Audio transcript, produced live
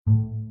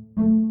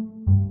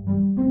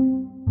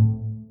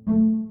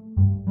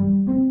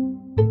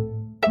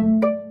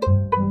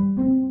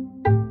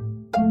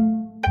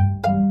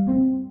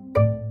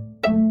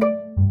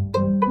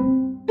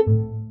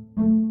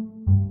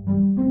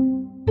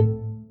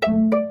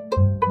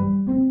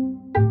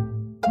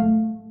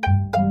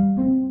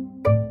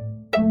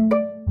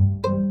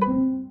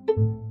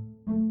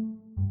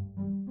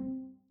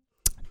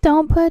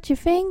put your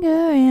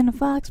finger in a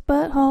fox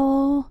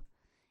butthole.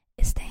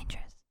 It's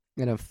dangerous.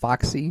 In a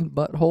foxy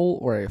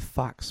butthole or a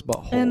fox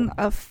butthole? In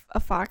a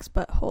fox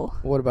butthole.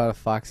 What about a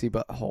foxy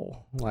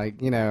butthole?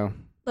 Like, you know...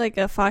 Like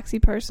a foxy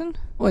person?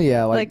 Well,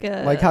 yeah, like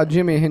how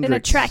Jimi Hendrix... An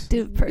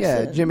attractive person.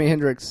 Yeah, Jimi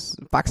Hendrix,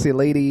 foxy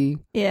lady.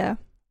 Yeah.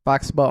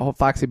 Foxy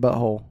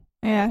butthole.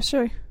 Yeah,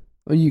 sure.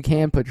 Well, you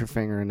can put your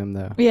finger in them,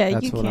 though. Yeah,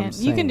 That's you what I'm can.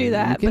 saying. You can do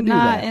that, can but do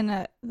not that. in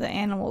the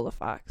animal, the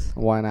fox.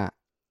 Why not?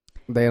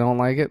 They don't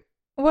like it?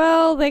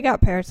 Well, they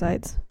got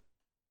parasites.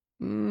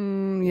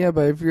 Yeah,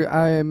 but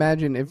I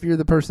imagine if you're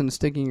the person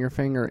sticking your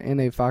finger in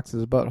a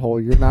fox's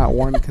butthole, you're not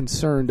one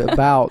concerned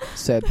about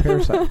said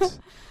parasites.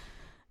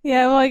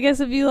 Yeah, well, I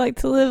guess if you like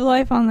to live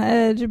life on the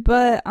edge,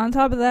 but on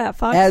top of that,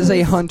 foxes... As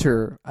a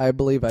hunter, I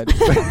believe I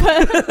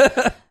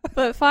do.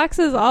 but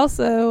foxes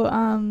also...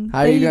 How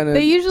are you going to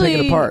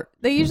take it apart?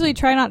 They usually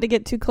try not to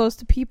get too close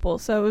to people,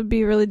 so it would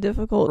be really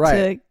difficult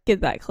to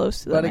get that close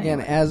to them. But again,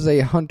 as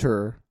a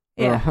hunter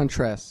or a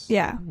huntress,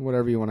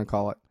 whatever you want to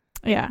call it.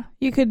 Yeah,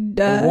 you could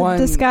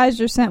disguise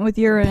your scent with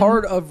urine.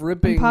 Part of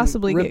ripping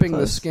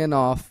the skin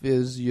off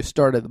is you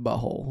start at the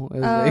butthole.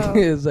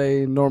 Is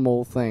a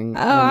normal thing. Oh,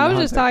 I was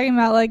just talking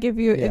about like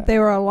if they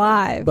were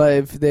alive. But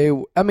if they,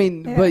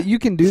 but you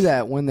can do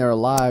that when they're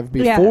alive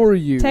before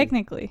you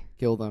technically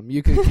kill them.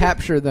 You can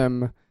capture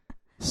them,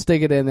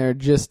 stick it in there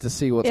just to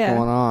see what's going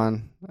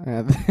on,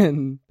 and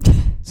then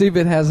see if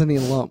it has any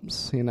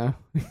lumps. You know,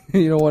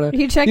 you don't want to.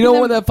 You don't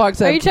want that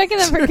fox. Are you checking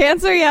them for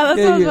cancer? Yeah, that's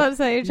what I was about to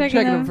say. You're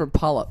checking them for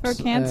polyps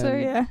for cancer.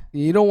 Yeah.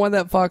 You don't want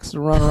that fox to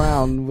run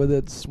around with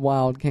its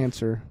wild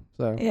cancer.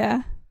 So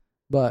yeah.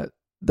 But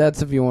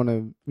that's if you want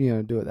to,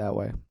 do it that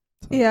way.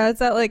 So. Yeah, is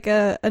that like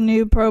a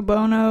new pro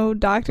bono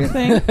doctor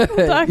thing?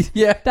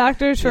 Yeah.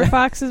 Doctors for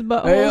foxes'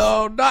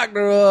 buttholes. Hey,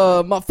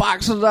 doctor, my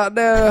foxes out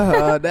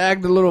there, they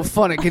act a little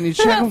funny. Can you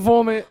check them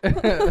for me?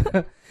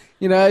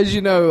 As you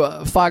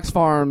know, fox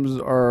farms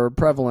are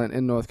prevalent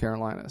in North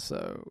Carolina,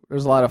 so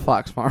there's a lot of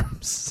fox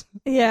farms.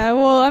 Yeah,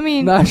 well, I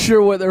mean... Not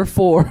sure what they're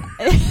for.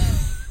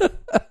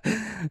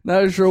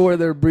 Not sure what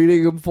they're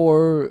breeding them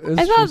for.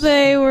 I thought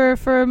they were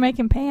for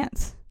making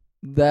pants.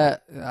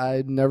 That,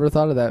 I never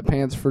thought of that.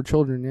 Pants for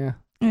children, yeah.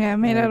 Yeah,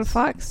 made out of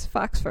fox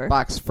fur.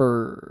 Fox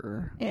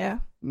fur. Yeah.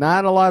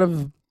 Not a lot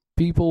of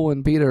people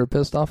in PETA are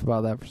pissed off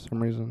about that for some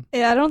reason.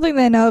 Yeah, I don't think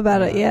they know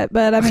about it yet,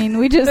 but I mean,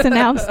 we just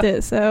announced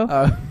it,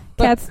 so...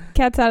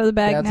 Cat's out of the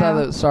bag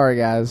now. Sorry,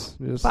 guys.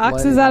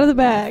 Fox is out of the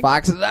bag.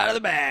 Fox is out of the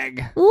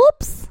bag.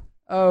 Oops.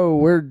 Oh,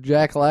 we're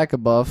Jack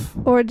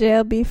Lackabuff. Or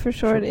JLB for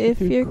short,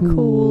 if you're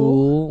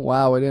cool.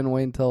 Wow, we didn't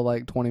wait until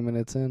like 20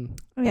 minutes in.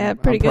 Yeah,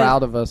 pretty good. I'm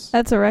proud of us.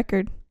 That's a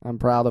record. I'm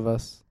proud of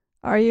us.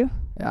 Are you?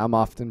 Yeah, I'm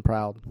often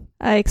proud.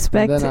 I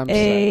expect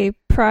a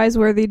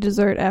prize-worthy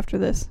dessert after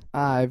this.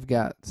 I've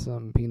got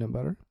some peanut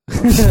butter.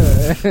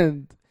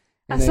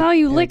 I saw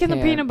you licking the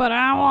peanut butter.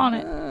 I want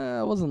it.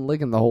 I wasn't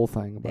licking the whole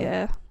thing. But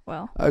yeah,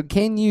 well.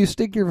 Can you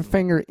stick your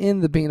finger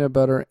in the peanut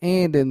butter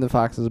and in the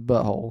fox's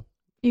butthole?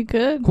 You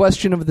could.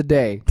 Question of the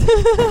day.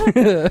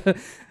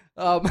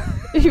 Are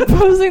you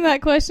posing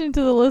that question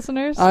to the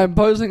listeners? I'm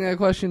posing that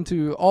question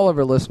to all of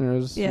our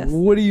listeners. Yes.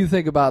 What do you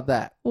think about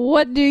that?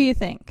 What do you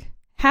think?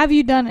 Have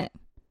you done it?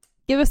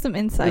 Give us some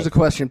insight. Here's a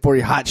question for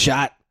you, hot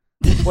shot.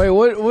 Wait,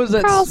 what was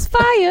that?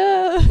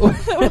 Crossfire. What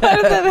did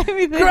that make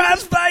me think?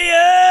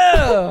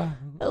 Crossfire.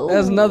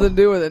 Has nothing to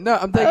do with it. No,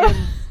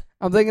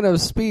 I'm thinking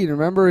of Speed.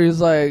 Remember, he's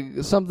like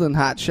something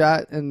hot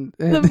shot and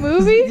the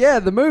movie. Yeah,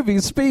 the movie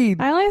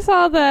Speed. I only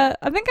saw that.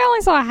 I think I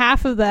only saw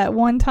half of that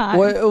one time.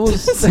 Well, it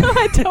was so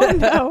I don't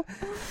know.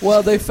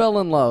 Well, they fell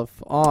in love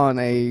on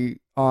a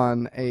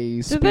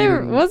was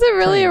it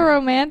really a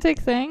romantic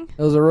thing?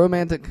 It was a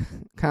romantic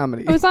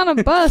comedy. It was on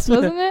a bus,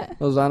 wasn't it? It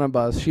was on a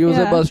bus. She was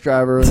a bus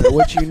driver,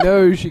 which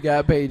she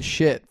got paid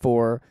shit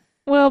for.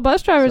 Well,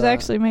 bus drivers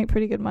actually make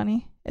pretty good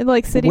money.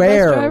 Like city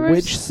bus drivers.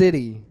 Which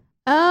city?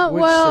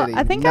 Well,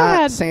 I think I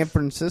had San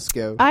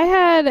Francisco. I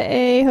had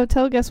a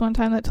hotel guest one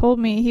time that told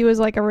me he was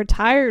like a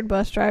retired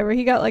bus driver.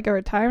 He got like a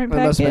retirement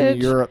package. It must have been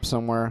in Europe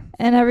somewhere.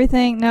 And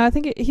everything. No, I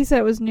think he said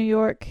it was New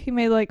York. He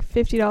made like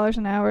 $50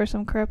 an hour or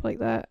some crap like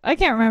that. I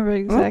can't remember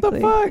exactly. What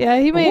the fuck? Yeah,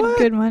 he made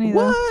good money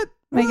though.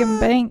 Making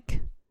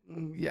bank.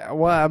 Yeah,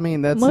 well, I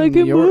mean that's in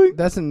New York.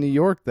 That's in New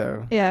York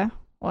though. Yeah.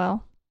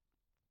 Well,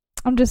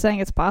 I'm just saying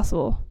it's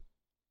possible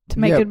to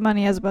make good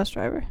money as a bus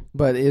driver.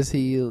 But is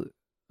he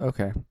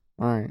okay?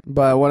 All right,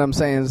 but what I'm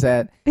saying is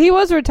that he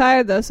was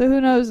retired though, so who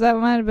knows? That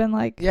might have been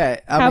like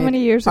how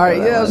many years ago? All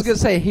right, I was gonna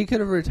say he could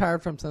have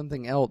retired from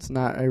something else,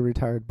 not a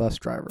retired bus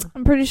driver.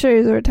 I'm pretty sure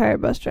he's a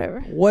retired bus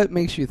driver. What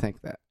makes you think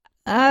that?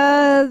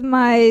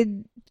 My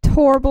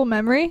horrible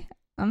memory.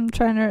 I'm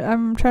trying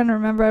to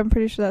remember. I'm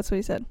pretty sure that's what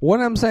he said. What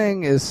I'm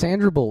saying is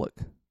Sandra Bullock,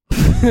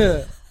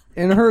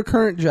 in her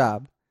current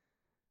job,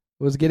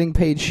 was getting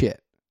paid shit.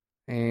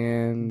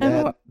 And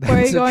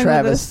that's a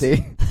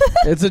travesty.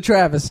 It's a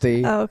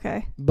travesty. Oh,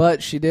 okay.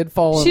 But she did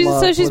fall in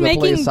love. So she's with a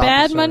making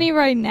bad officer. money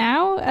right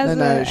now as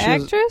an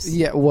actress?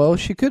 Yeah, well,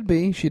 she could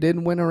be. She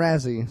didn't win a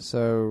Razzie,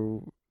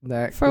 so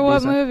that for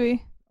what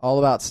movie? All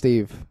About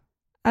Steve.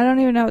 I don't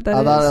even know what that is.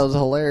 I thought it was a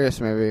hilarious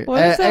movie.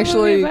 What is that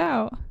actually, movie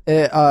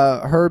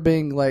about? Her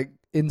being like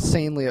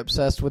insanely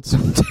obsessed with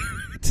some dude.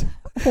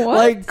 What?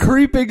 Like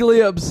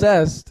creepingly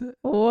obsessed.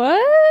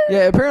 What?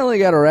 Yeah, apparently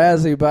got a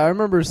Razzie, but I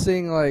remember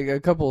seeing like a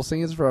couple of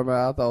scenes from it.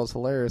 I thought it was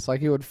hilarious.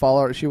 Like she would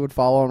follow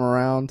him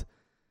around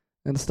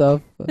and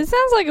stuff. It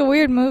sounds like a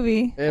weird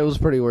movie. It was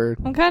pretty weird.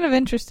 I'm kind of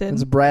interested.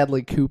 It's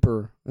Bradley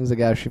Cooper is the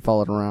guy she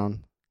followed around.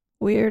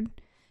 Weird.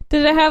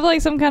 Did it have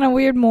like some kind of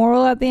weird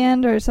moral at the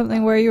end or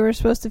something where you were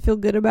supposed to feel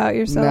good about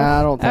yourself? Nah,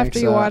 I don't think after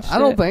so. You watched I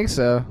don't it? think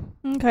so.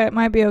 Okay, it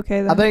might be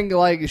okay then. I think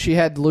like she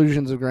had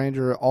delusions of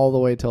grandeur all the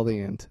way till the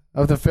end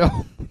of the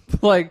film.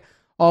 Like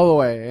all the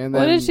way. And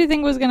then, what did she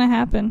think was going to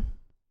happen?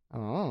 I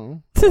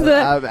don't know.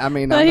 that I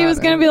mean, he was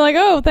going to be like,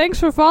 "Oh, thanks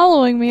for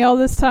following me all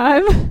this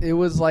time." It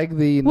was like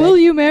the Will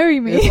you marry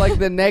me? It's like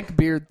the neck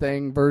beard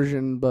thing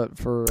version, but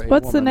for a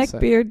What's the woman, neck so,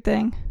 beard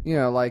thing? You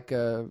know, like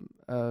a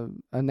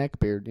neck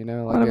beard. You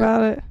know, like What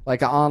about it?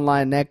 Like an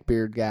online neck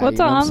beard guy. What's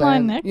you know an what I'm online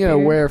saying? neck You know,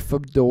 beard? wear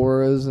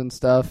fedoras and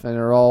stuff, and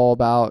are all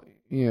about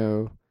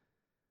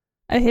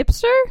A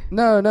hipster?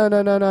 No,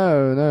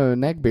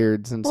 neck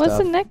beards and What's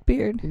stuff. a neck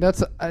beard?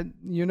 That's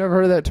you never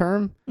heard of that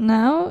term?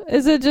 No?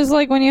 Is it just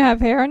like when you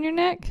have hair on your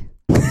neck?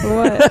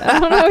 What? I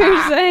don't know what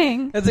you're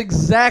saying. That's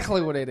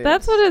exactly what it is.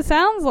 That's what it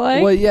sounds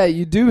like. Well, yeah,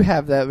 you do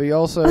have that, but you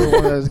also one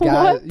of those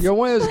guys. What? You're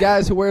one of those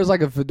guys who wears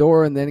like a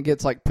fedora and then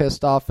gets like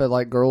pissed off at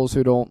like girls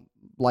who don't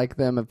like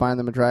them and find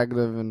them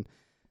attractive, and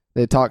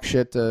they talk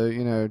shit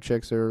to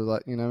chicks who are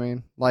like, you know what I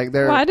mean? Like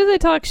they're. Why do they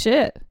talk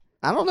shit?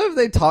 I don't know if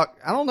they talk.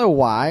 I don't know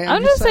why.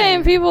 I'm just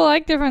saying people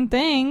like different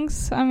thing.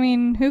 I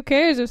mean, who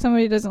cares if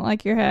somebody doesn't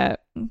like your hat?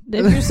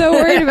 If you're so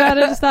worried about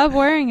it, stop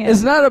wearing it.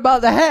 It's not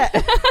about the hat.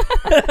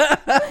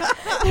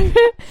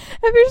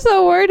 If you're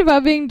so worried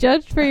about being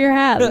judged for your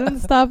hat, then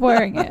stop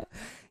wearing it.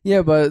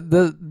 Yeah, but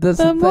that's the The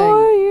thing.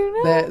 more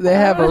you know. They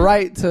have a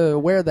right to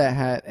wear that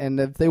hat, and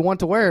if they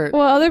want to wear it,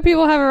 Well, other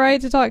people have a right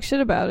to talk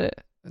shit about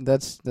it.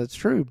 that's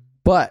true.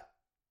 But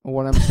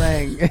what I'm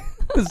saying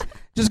is,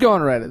 just go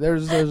on Reddit.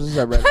 There's a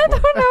subreddit. I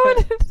don't know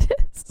what it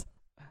is.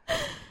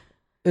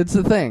 It's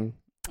a thing.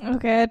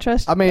 Okay, I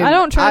trust. I mean, I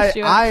don't trust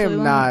you. I actually.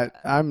 am not.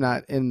 I'm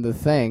not in the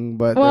thing,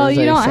 but Well, there's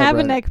you don't have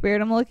a subreddit. neck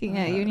beard. I'm looking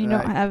at you, and you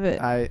don't have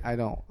it. I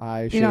don't.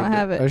 I You shaved don't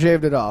have it. I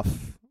shaved it off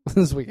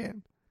this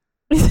weekend.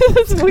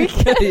 This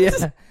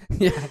weekend.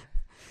 yeah.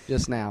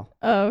 Just now.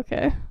 Oh,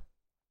 okay.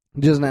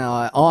 Just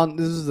now.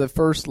 This is the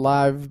first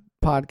live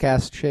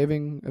podcast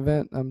shaving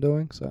event I'm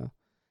doing, so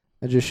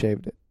I just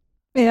shaved it.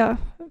 Yeah.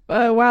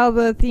 While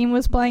the theme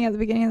was playing at the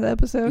beginning of the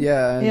episode.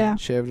 Yeah. Yeah.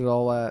 Shaved it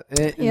all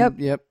that. Yep.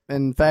 Yep.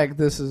 In fact,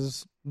 this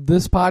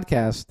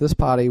podcast, this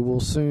potty will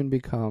soon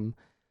become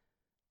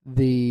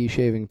the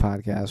shaving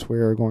podcast. We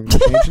are going to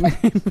change the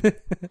name.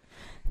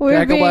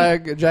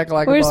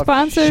 We're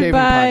sponsored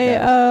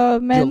by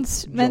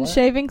Men's Gillette?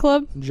 Shaving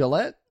Club.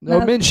 Gillette?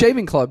 No, Men's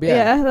Shaving Club,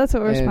 yeah. Yeah, that's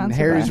what we're and sponsored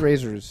Harry's by.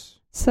 Razors.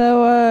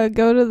 So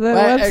go to the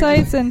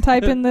websites and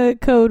type in the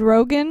code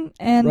Rogan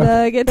and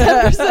get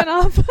 10%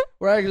 off.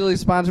 We're actually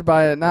sponsored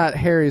by not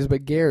Harry's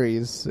but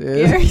Gary's.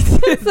 Gary's?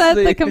 Is that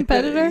the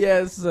competitor?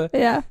 Yes.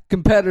 Yeah.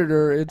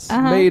 Competitor. It's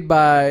made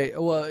by,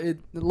 let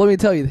me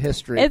tell you the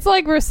history. It's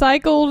like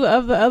recycled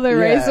of the other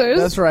razors.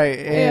 That's right.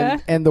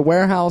 And the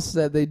warehouse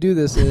that they do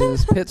this in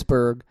is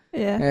Pittsburgh.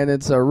 Yeah. And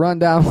it's a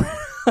rundown.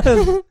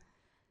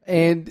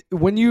 And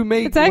when you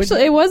make...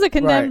 it was a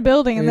condemned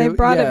building, and they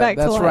brought it back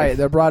to life. That's right.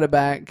 They brought it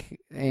back,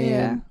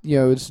 and,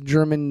 it's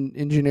German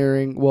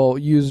engineering. Well,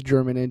 use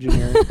German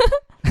engineering.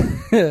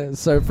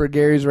 So for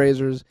Gary's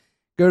Razors,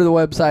 go to the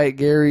website,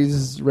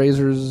 Gary's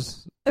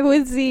Razors...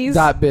 With Z's.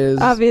 .biz.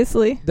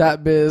 Obviously.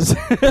 .biz.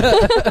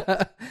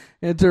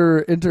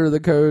 Enter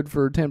the code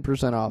for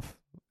 10% off.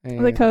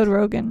 And the code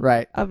Rogan.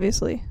 Right.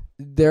 Obviously.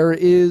 There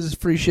is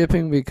free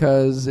shipping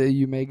because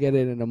you may get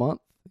it in a month.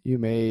 You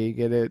may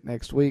get it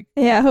next week.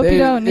 Yeah, I hope you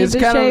don't need to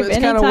shave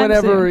anytime soon.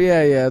 Whenever,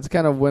 it's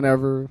kind of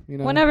whenever,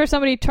 Whenever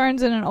somebody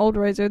turns in an old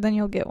razor, then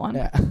you'll get one.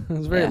 Yeah,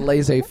 it's very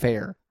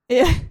laissez-faire.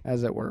 Yeah.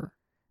 As it were.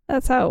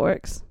 That's how it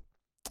works.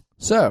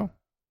 So,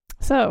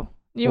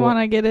 you want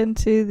to get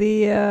into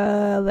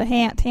the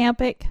hand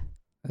tampic?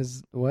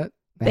 Is what?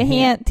 The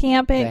hand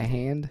tampic. The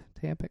hand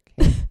tampic.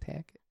 Hand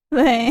tacket.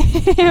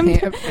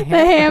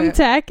 The ham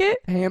tacket.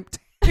 Ham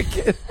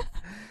tacket.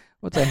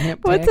 What's a ham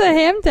tacket? What's a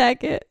ham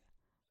tacket?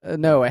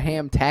 No, a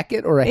ham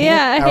tacket or a ham?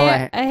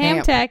 Yeah, a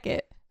ham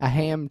tacket. A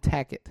ham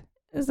tacket.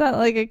 Is that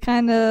like a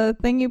kind of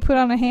thing you put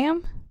on a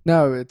ham?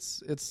 No,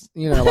 it's it's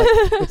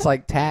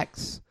like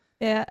tax.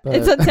 Yeah,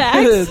 it's a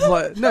tax.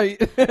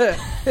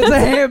 It's a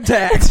ham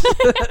tax.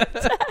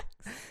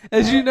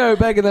 As you know,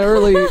 back in the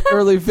early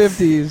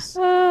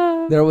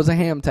 50s, there was a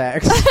ham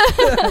tax,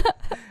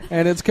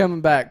 and it's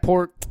coming back.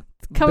 Pork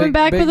coming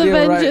back with a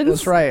vengeance. Right?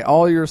 That's right.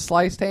 All your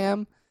sliced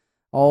ham,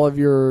 all of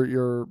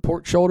your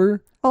pork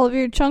shoulder. All of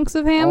your chunks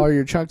of ham? All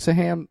your chunks of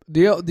ham.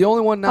 The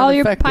only one not all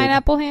affected. All your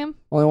pineapple ham?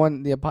 Only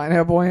one, the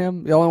pineapple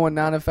ham. The only one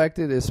not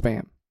affected is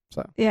Spam.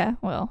 So yeah,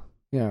 well.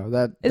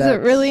 That is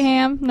it really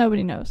ham?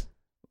 Nobody knows.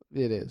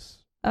 It is.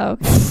 Oh,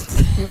 okay.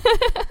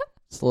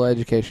 It's a little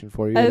education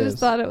for you. I It just is.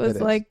 thought it was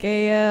is. like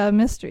a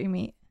mystery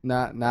meat.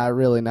 Not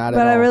really, not But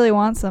at all. I really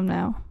want some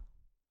now.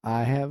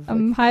 I have.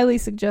 I'm highly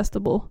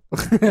suggestible.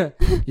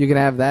 You can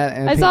have that.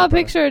 And I saw a peanut butter.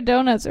 picture of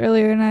donuts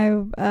earlier,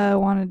 and I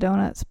wanted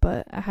donuts,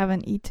 but I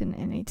haven't eaten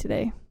any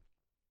today.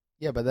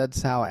 Yeah, but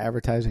that's how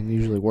advertising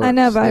usually works. I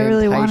know, but I They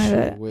really entice wanted you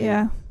it. with-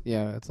 Yeah.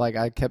 Yeah, it's like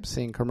I kept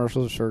seeing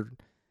commercials for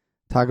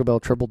Taco Bell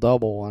triple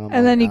double, and, I'm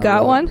And like, then you I got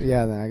really- one?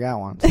 Yeah, then I got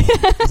one.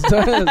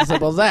 As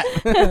simple as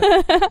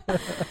that.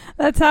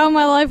 That's how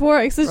my life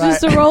works. It's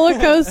just a Right. roller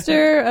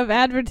coaster of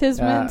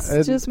advertisements,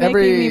 Yeah, just making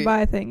me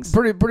buy things.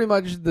 Pretty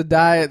much the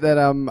diet that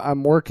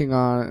I'm working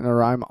on,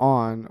 or I'm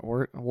on,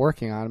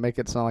 working on, to make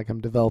it sound like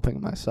I'm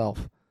developing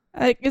myself.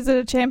 Is it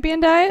a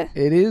champion diet?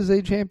 It is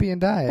a champion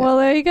diet. Well,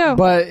 there you go.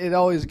 But it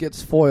always gets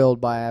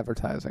foiled by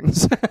advertising.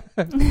 So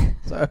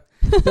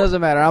it doesn't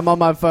matter. I'm on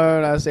my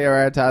phone. I see our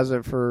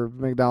advertisement for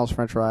McDonald's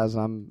French fries,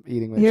 and I'm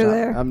eating. You're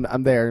there.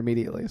 I'm there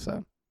immediately.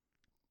 So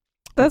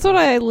That's what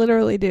I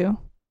literally do.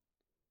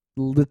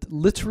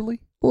 literally,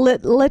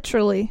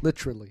 Literally.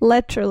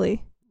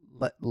 lecturally,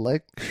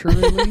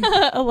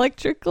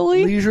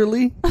 Electrically.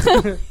 leisurely.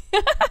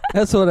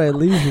 That's what I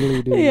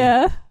leisurely do.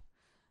 Yeah.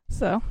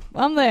 So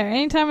I'm there.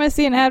 Anytime I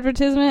see an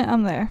advertisement,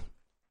 I'm there.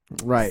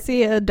 Right.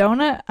 See a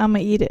donut, I'm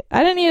gonna eat it.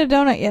 I didn't eat a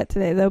donut yet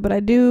today though, but I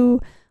do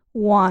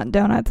want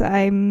donuts.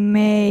 I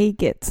may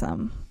get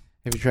some.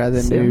 Have you tried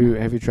that Soon. new?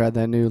 Have you tried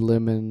that new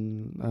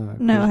lemon?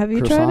 No, have you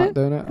tried croissant it?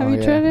 Donut? Have Oh, you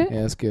yeah. tried it?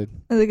 Yeah, it's good.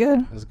 Is it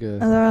good? It's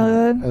good. Is it really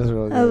good? It's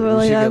really That's good. really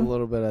You should get a good.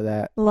 little bit of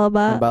that. Love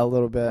that. About a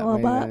little bit, Little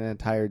maybe bit. an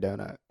entire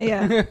donut.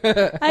 Yeah.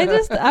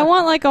 I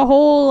want like a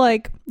whole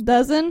like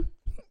dozen.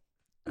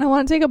 I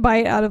want to take a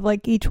bite out of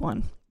like each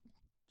one.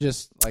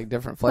 Just like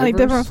different flavors. Like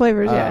different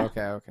flavors, Oh,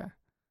 yeah. Okay.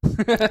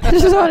 I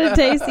just want to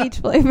taste each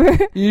flavor.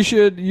 You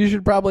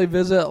should probably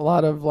visit a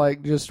lot of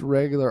like just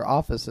regular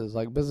offices,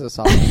 like business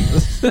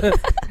offices,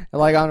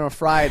 like on a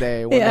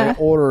Friday when Yeah. they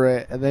order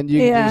it, and then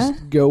you Yeah. can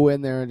just go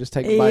in there and just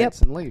take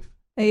bites and leave.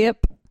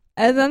 Yep.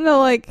 And then they'll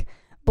like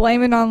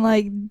blame it on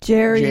like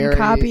Jerry and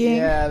copying.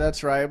 Yeah,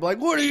 that's right. I'm like,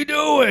 what are you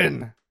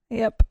doing,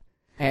 Yep.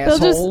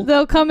 asshole?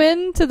 They'll come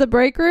into the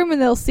break room and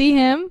they'll see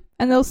him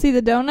and they'll see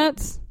the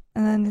donuts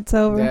and then it's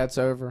over. That's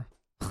over.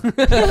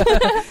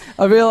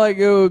 I feel like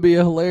it would be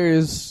a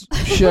hilarious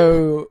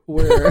show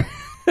where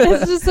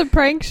It's just a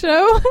prank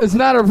show. it's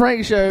not a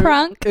prank show.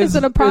 Prank? Is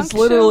it a prank It's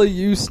literally show?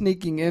 you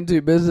sneaking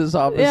into business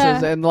offices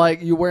Yeah. and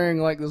like you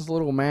wearing like this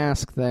little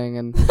mask thing,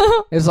 and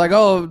it's like,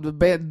 oh, the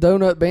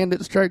donut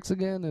bandit strikes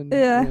again, and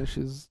Yeah. you know,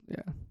 she's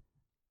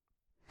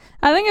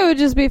I think it would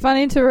just be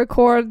funny to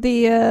record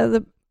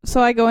the so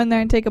I go in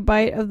there and take a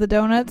bite of the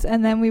donuts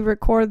and then we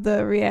record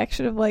the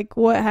reaction of like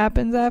what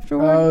happens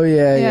afterward. Oh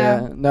yeah.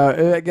 Yeah.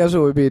 No, I guess it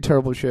would be a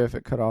terrible show if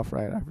it cut off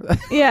right after that.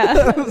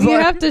 Yeah. It's You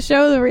like- have to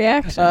show the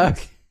reaction.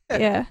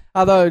 Yeah.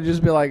 I thought it'd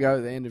just be like,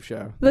 oh, the end of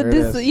show. There it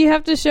is. You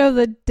have to show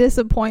the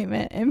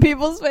disappointment in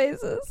people's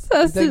faces. You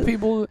That's think the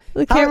people?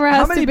 camera how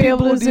has many to be able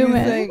people to do you zoom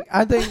in. think?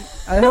 I think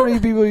how many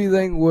people do you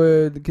think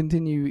would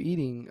continue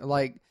eating?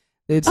 Like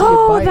they'd take a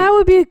Oh, bite. that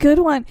would be a good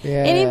one.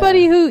 Yeah.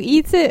 Anybody who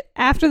eats it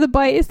after the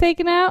bite is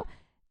taken out,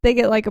 they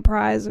get like a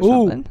prize or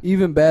something.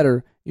 Even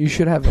better. You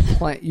should have a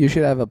plant. You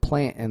should have a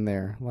plant in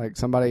there, like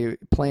somebody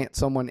plant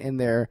someone in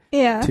there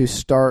Yeah. to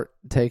start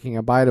taking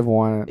a bite of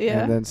one,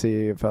 Yeah. and then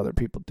see if other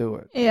people do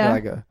it. Yeah.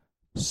 Like a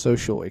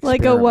social Like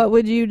experiment. a what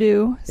would you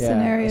do Yeah,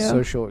 scenario. a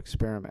social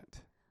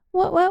experiment.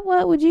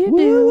 What would you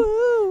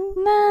do?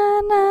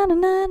 Na na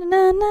na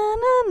na na na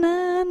na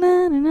na na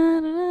na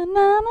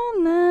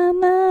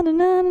na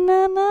na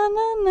na na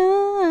na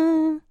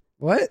na.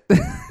 What?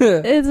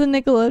 It's a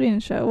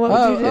Nickelodeon show. What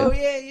would you do? Oh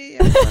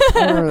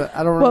yeah.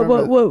 I don't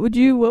remember. What would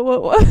you what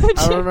would I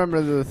you? don't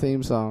remember the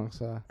theme song,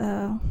 so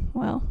Oh,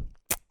 well.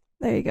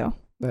 There you go.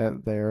 there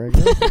we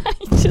go.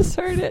 You just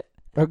heard it.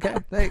 Okay,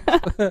 thanks.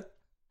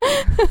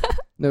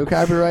 No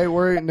copyright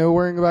worry. No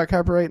worrying about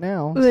copyright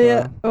now. So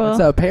Yeah, well. it's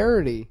a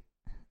parody.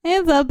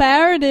 It's a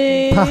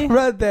parody.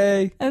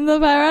 Parody. It's a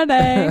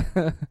parody.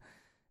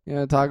 You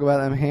know, talk about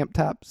them ham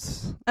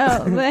tops.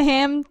 Oh, the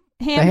ham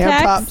ham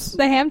tax. tops.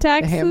 The ham The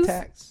taxes. ham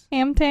tax.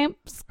 Ham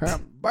tamps.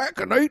 Back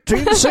in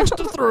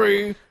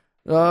 1863,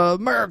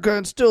 America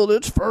instilled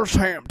its first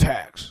ham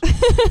tax.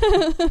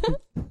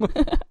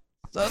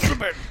 That's a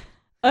bit.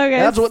 Okay.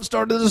 That's what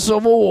started the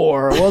Civil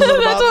War. It wasn't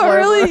about That's what slavery.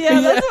 really,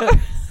 yeah, that's what,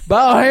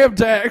 About ham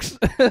tax.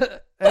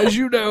 As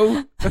you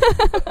know,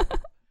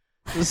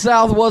 the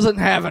South wasn't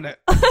having it.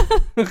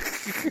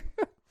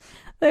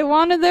 they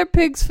wanted their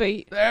pig's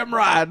feet. Damn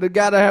right. They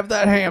got to have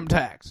that ham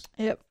tax.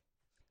 Yep.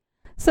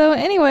 So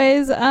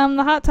anyways, the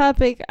hot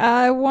topic,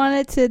 I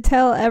wanted to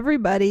tell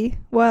everybody,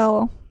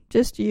 well,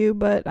 just you,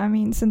 but I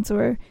mean, since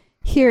we're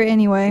here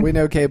anyway. We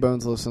know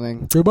K-Bone's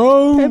listening.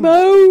 K-Bone! Hey,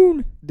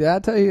 Bone! Did I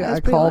tell you That's I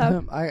pretty called loud.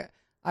 him?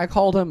 I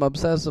called him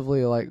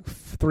obsessively like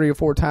 3 or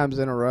 4 times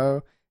in a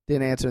row.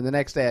 Didn't answer. And the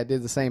next day I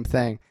did the same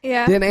thing.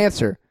 Yeah. Didn't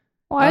answer.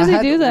 Why does he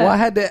do that? Well,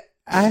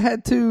 I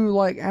had to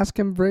like ask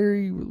him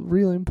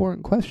really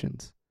important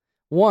questions.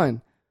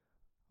 One,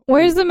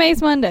 Where's the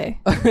Mace Monday?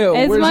 It's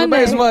where's Monday. the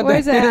Mace Monday?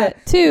 Where's it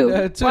at?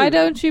 2. 2. Why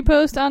don't you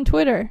post on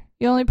Twitter?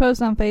 You only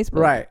post on Facebook.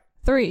 Right.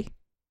 3.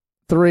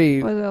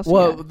 What else you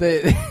Well, got?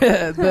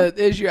 the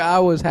issue I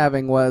was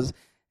having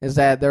is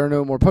that there are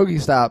no more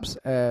Pokestops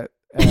at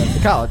the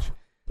college.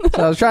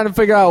 So I was trying to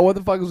figure out what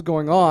the fuck was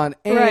going on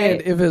and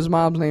Right. if his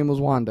mom's name was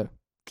Wanda.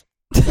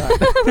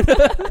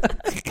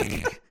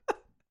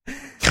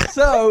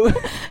 So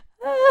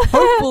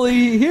hopefully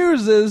he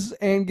hears this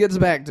and gets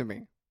back to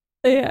me.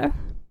 Yeah.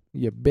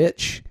 You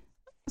bitch.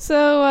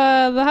 So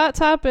the hot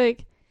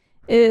topic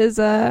is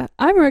I'm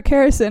Rick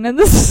Harrison, and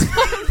this is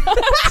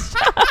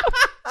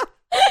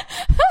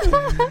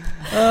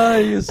Oh,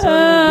 you son of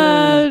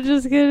a bitch.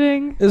 just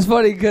kidding. It's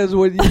funny because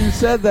when you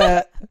said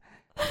that,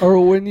 or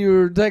when you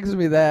were texting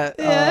me that,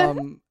 Yeah.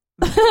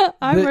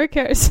 I'm Rick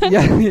Harrison.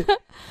 yeah,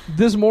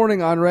 this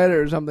morning on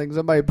Reddit or something,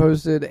 somebody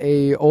posted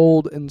a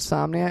old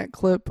Insomniac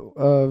clip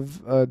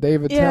of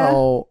Dave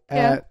Attell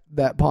at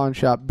that pawn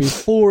shop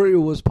before it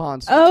was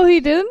Pawn Stars. Oh, he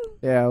did?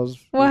 Yeah, it was.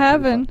 What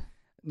happened?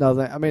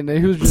 Nothing. I mean,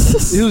 he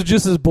was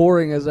just as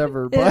boring as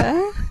ever. But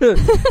Yeah.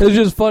 it was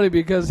just funny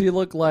because he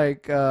looked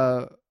like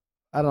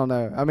I don't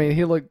know. I mean,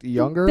 he looked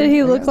younger. Did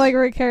he I look guess. like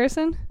Rick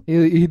Harrison?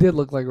 He did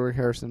look like Rick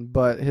Harrison,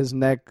 but his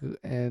neck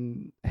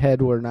and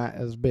head were not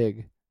as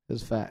big,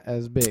 as fat,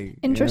 as big. You know what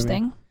I mean?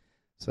 Interesting.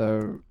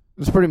 So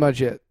that's pretty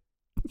much it.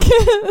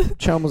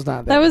 Chum was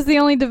not there. That was the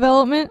only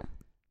development?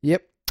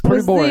 Yep. Pretty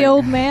Was boring. the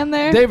old man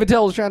there? Dave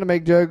Attell was trying to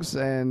make jokes,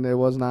 and it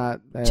was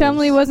not.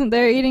 Chumley wasn't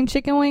there eating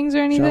chicken wings or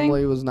anything?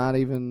 Chumley was not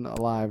even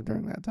alive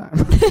during that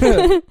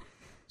time.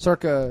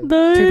 Circa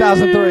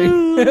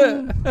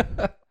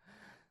 2003.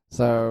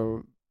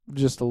 So,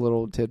 just a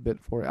little tidbit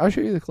for you. I'll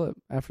show you the clip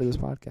after this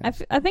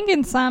podcast. I think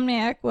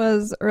Insomniac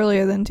was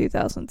earlier than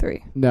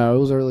 2003. No, it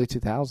was early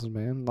 2000s,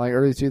 man. Like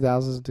early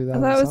 2000s and 2000s. I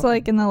thought it was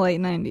like in the late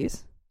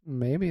 90s.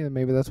 Maybe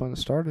that's when it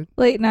started.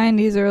 Late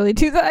 90s, early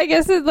 2000s. I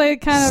guess it's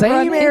like kind of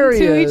Same run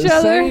area, into each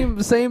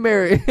other. same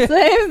area. Same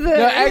thing.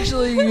 No,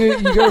 actually,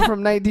 you go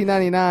from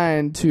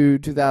 1999 to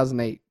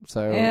 2008,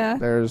 so Yeah.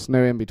 there's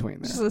no in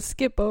between Just there. a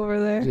skip over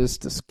there.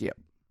 Just a skip,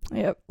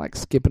 Yep. like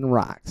skipping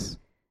rocks.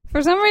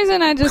 For some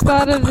reason, I just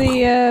thought of the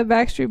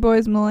Backstreet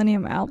Boys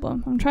Millennium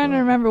album. I'm trying to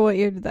remember what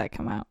year did that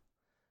come out.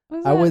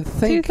 Was I that would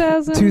think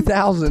 2000?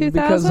 2000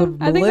 because of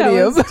 2000? I think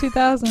Millennium. that was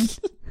 2000.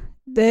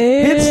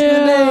 Damn. Hits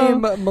the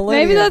name Millennium.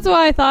 Maybe that's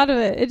why I thought of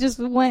it. It just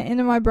went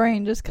into my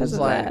brain just because It's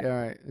of like, that. all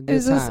right, It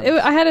was just,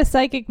 I had a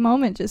psychic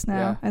moment just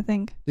now, Yeah. I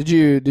think. Did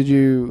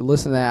you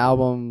listen to that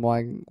album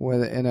like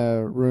in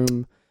a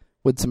room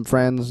with some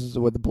friends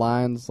with the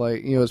blinds,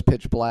 like it's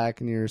pitch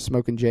black and you're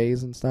smoking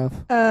J's and stuff?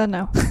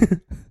 No.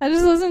 I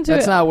just listened to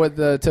That's it. not what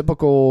the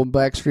typical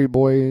Backstreet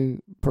Boy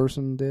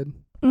person did.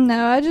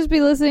 No, I'd just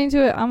be listening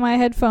to it on my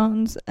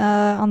headphones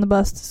on the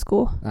bus to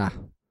school.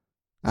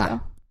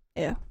 So,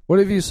 yeah. What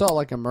if you saw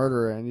like a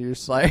murderer and you're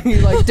just like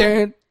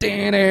dun, dun,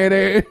 dun,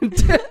 dun,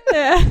 dun.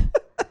 Yeah.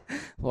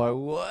 Like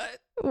what?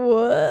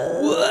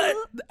 What?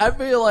 I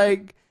feel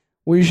like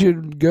we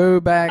should go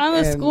back On the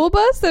and, school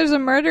bus, there's a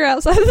murder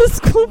outside of the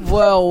school bus.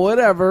 Well,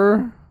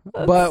 whatever.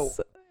 That's But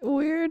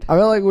weird. I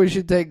feel like we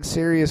should take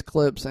serious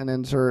clips and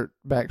insert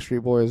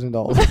Backstreet Boys into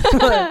all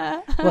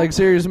like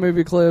serious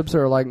movie clips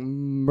or like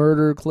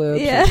murder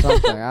clips Yeah. or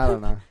something. I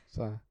don't know.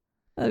 So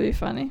That'd be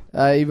funny.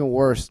 even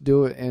worse,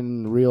 do it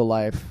in real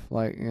life.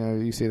 Like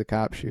you see the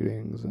cop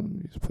shootings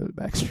and you just put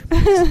Backstreet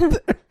Boys in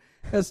there.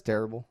 That's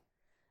terrible.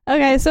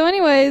 Okay, so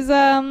anyways,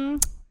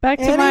 back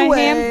to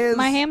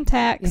my ham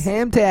tax.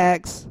 Ham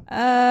tax.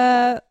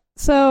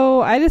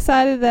 So I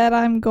decided that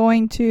I'm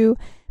going to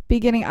be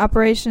getting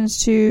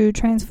operations to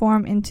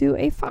transform into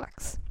a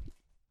fox.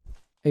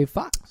 A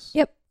fox.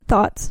 Yep.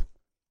 Thoughts?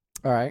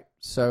 All right.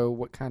 So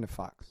what kind of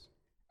fox?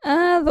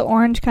 The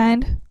orange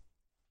kind.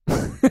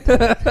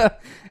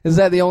 Is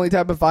that the only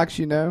type of fox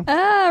you know?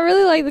 I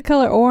really like the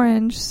color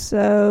orange,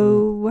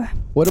 so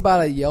What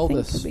about a it'll be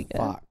Yelvis good.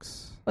 fox?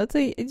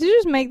 did you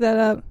just make that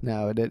up?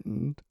 No, I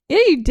didn't. Yeah,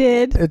 you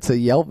did. It's a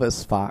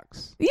Yelvis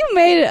fox. You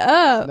made it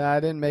up. No, I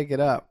didn't make it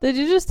up. Did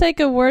you just take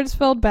a word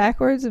spelled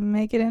backwards and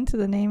make it into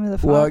the name of the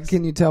fox? Well,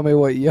 can you tell me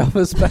what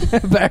Yelvis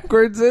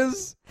backwards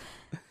is?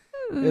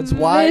 It's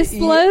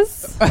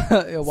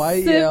Vistless.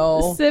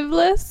 Y-E-L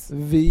Syphilis.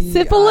 V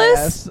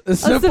Syphilis? A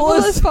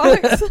syphilis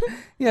fox.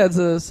 Yeah, it's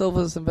a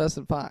syphilis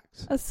infested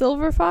fox. A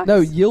silver fox?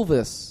 No,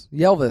 Yelvis.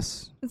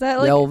 Is that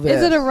like? Yelvis.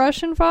 Is it a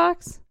Russian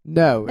fox?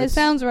 No, It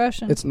sounds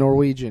Russian. It's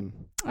Norwegian.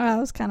 Oh, that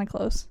was kind of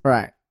close.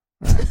 Right.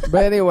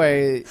 But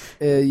anyway,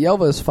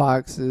 Yelvis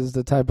fox is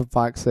the type of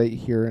fox that you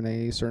hear in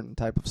a certain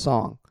type of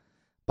song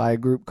by a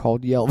group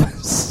called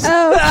Yelvis.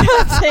 Oh,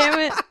 God damn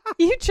it.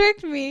 You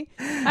tricked me.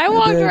 I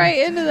walked did. right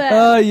into that.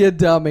 Oh, you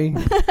dummy.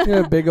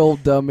 You're a big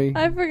old dummy.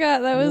 I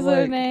forgot that was You're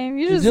their like- name.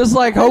 You You're just just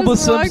like I Homer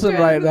just walked Simpson right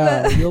right into now.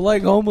 that. You're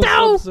like Homer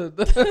No.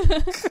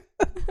 Simpson.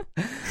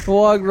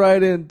 Walk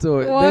right into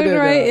it. walked They did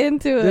right a,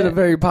 into Did a it.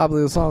 very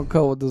popular song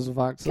called With This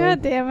Fox.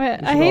 God damn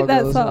it. You I should all hate go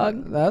that listen to song.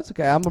 it. That's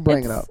okay. I'm going to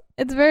bring it up.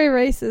 It's very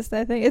racist,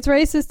 I think. It's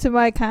racist to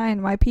my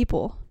kind, my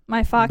people,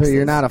 my foxes. But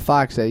you're not a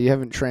fox yet. You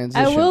haven't transitioned.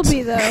 I will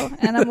be though,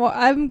 and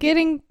I'm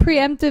getting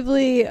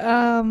preemptively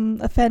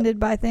offended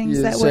by things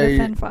Yeah, that so would you-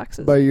 offend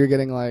foxes. But you're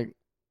getting like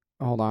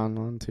Hold on.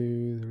 1,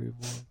 2, 3,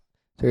 4.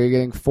 So you're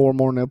getting 4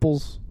 more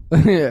nipples?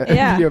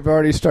 Yeah. You've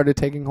already started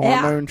taking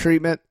hormone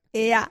treatment?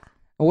 Yeah.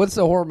 What's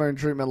the hormone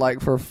treatment like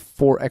for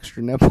 4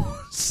 extra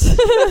nipples?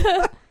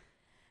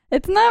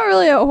 It's not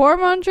really a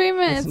hormone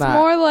treatment. It's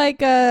more like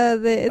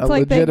it's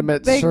like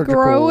they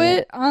grow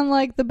it on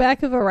like the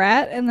back of a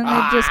rat, and then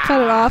they just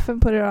cut it off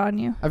and put it on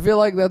you. I feel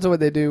like that's what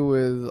they do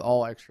with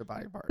all extra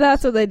body parts.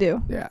 That's what they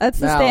do. Yeah. That's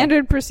the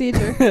standard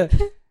procedure.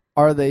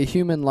 Are they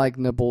human-like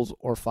nipples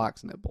or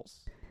fox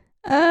nipples?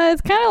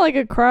 It's kind of like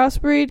a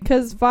crossbreed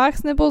because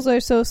fox nipples are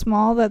so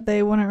small that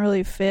they wouldn't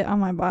really fit on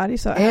my body,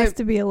 so it has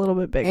to be a little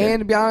bit bigger.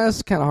 And to be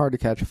honest, it's kind of hard to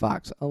catch a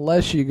fox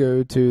unless you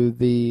go to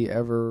the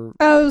ever...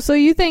 Oh, so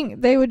you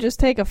think they would just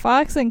take a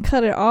fox and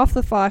cut it off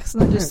the fox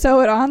and then just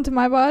sew it onto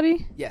my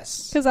body?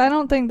 Yes. Because I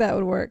don't think that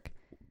would work.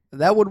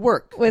 That would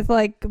work. With,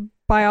 like,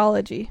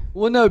 biology.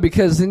 Well, no,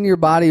 because then your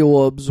body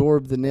will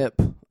absorb the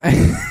nip.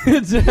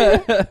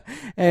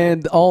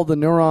 And all the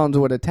neurons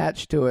would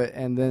attach to it,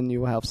 and then you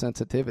will have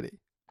sensitivity.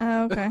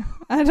 Oh, okay.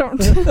 I don't...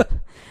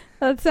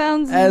 That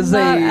sounds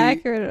not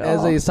accurate at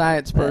all. As a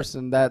science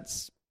person,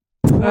 that's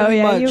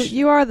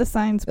you are the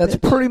science That's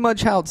bitch. pretty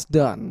much how it's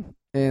done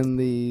in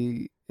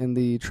the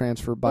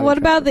transfer body. What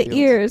about the fields.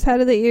 ears? How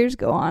do the ears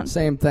go on?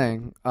 Same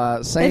thing.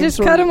 They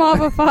just cut them off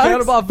a fox? Cut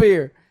them off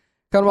ear.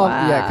 Cut them off.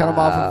 Yeah, cut them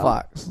off a Wow.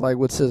 fox, like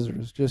with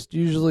scissors. Just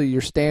usually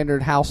your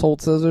standard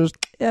household scissors.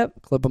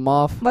 Yep. Clip them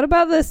off. What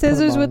about the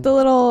scissors with the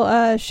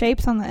little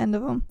shapes on the end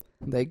of them?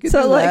 They could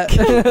So do like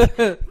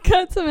that.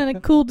 cuts them in a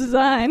cool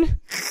design.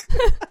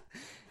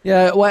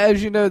 Yeah, well,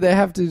 as you know, they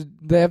have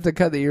to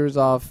cut the ears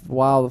off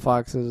while the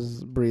fox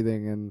is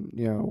breathing and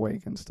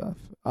awake and stuff.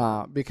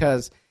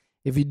 Because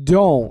if you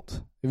do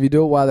it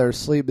while they're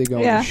asleep, they go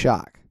into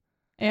shock.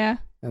 Yeah.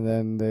 And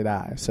then they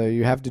die. So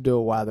you have to do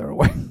it while they're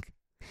awake.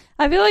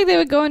 I feel like they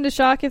would go into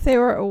shock if they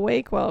were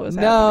awake while it was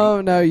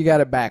happening. No, you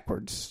got it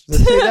backwards.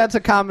 See, that's a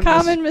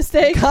common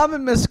mistake.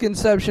 Common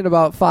misconception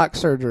about fox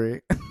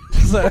surgery.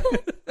 So,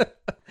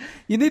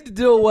 you need to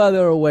do it while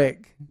they're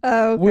awake.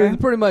 Oh, okay.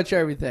 With pretty much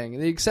everything.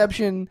 The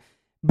exception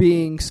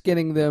being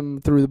skinning them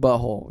through the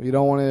butthole. You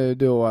don't want to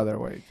do it while they're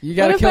awake. You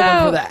got to kill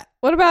them for that.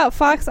 What about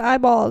fox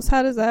eyeballs?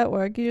 How does that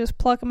work? You just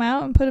pluck them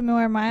out and put them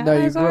where my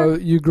eyes are? No,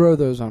 you grow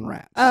those on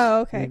rats.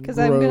 Oh, okay. Because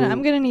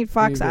I'm gonna need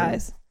fox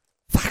eyes.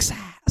 Fox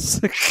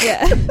ass.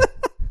 Yeah.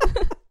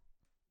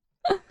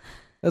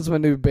 That's my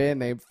new band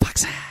name,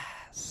 Fox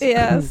Ass.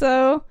 Yeah.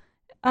 So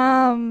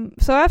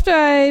after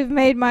I've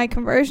made my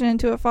conversion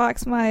into a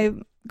fox, my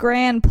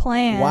grand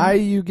plan. Why are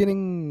you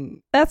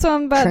getting? That's what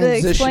I'm about to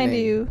explain to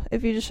you.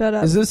 If you just shut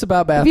up. Is this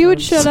about bathrooms? If you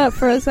would shut up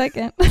for a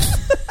second.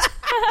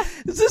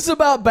 Is this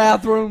about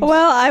bathrooms?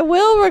 Well, I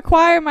will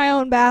require my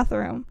own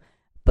bathroom,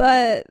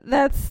 but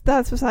that's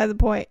beside the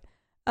point.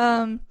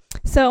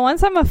 So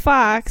once I'm a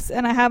fox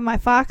and I have my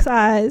fox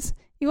eyes,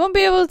 you won't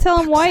be able to tell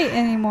I'm white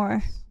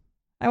anymore.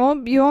 You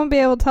won't be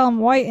able to tell I'm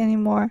white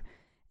anymore.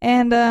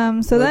 And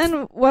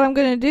then what I'm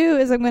gonna do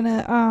is I'm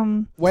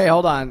gonna Wait,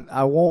 hold on.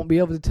 I won't be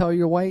able to tell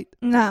you're white?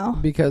 No.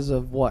 Because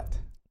of what?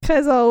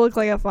 Because I'll look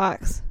like a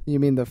fox. You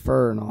mean the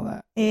fur and all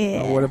that?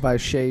 Yeah. Or what if I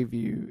shave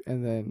you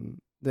and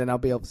then I'll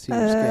be able to see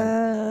your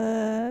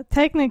skin?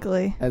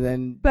 Technically.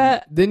 And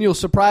then you'll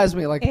surprise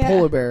me like a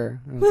polar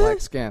bear in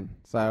black skin.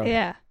 So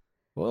yeah.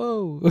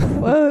 Whoa.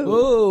 Whoa.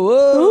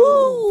 Whoa.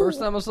 Ooh. First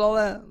time I saw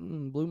that,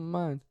 blew my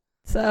mind.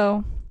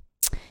 So,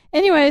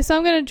 anyway,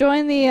 I'm going to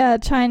join the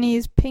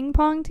Chinese ping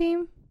pong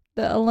team,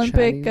 the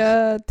Olympic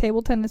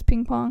table tennis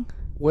ping pong.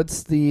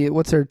 What's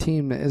their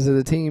team? Is it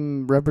a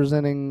team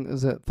representing?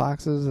 Is it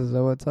foxes? Is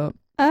that what's up?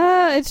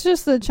 It's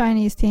just the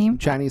Chinese team.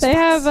 They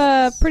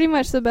have pretty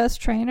much the best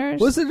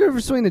trainers. What's the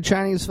difference between a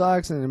Chinese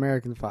fox and an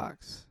American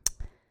fox?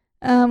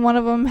 One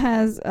of them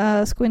has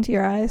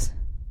squintier eyes.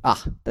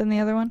 Than the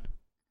other one.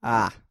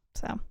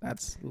 So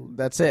that's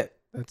it.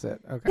 That's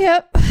it. Okay.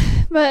 Yep.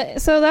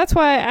 But so that's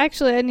why I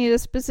need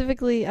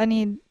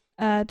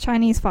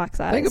Chinese fox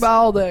eyes. Think about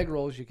all the egg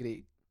rolls you could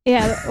eat.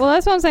 Yeah. Well,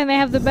 that's what I'm saying. They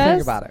have the best.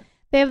 Think about it.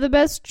 They have the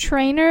best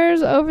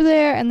trainers over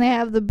there, and they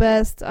have the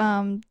best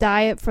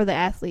diet for the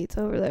athletes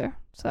over there.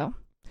 So.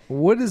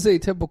 What is a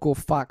typical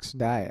fox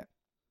diet?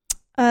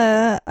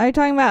 Are you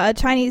talking about a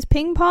Chinese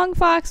ping pong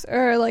fox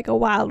or like a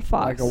wild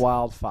fox? Like a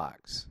wild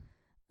fox.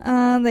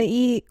 They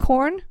eat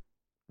corn.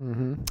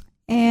 Mm-hmm.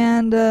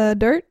 And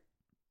dirt.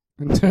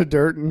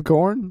 Dirt and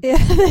corn? Yeah,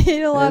 they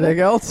eat a lot. Anything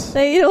else?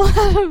 They eat a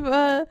lot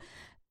of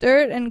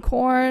dirt and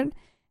corn,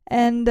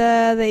 and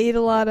they eat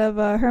a lot of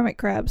hermit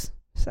crabs.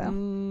 So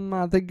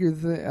I think you're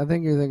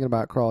thinking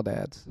about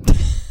crawdads.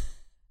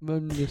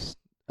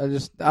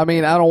 I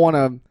mean, I don't want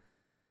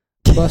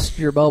to bust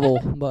your bubble,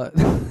 but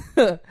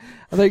I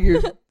think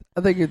you're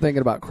thinking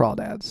about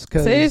crawdads.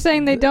 So you're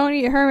saying they don't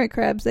eat hermit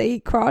crabs? They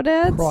eat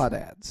crawdads?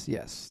 Crawdads,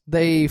 yes.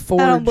 They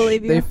forage. I don't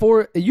believe you.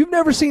 You've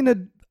never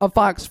seen a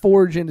fox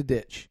forage in a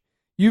ditch.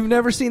 You've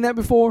never seen that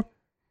before?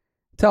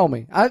 Tell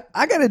me. I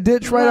got a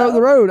ditch right over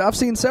the road. I've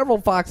seen several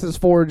foxes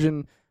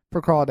foraging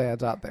for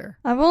crawdads out there.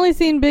 I've only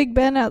seen Big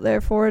Ben out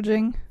there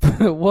foraging.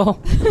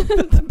 Well,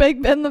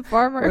 Big Ben the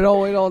farmer.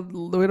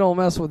 we don't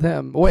mess with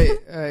him. Wait,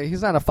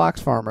 he's not a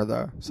fox farmer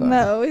though. So.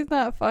 No, he's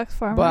not a fox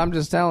farmer. But I'm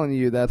just telling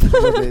you that's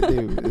what they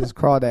do is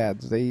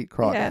crawdads. They eat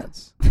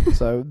crawdads. Yeah.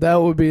 So that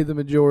would be the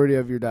majority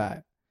of your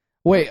diet.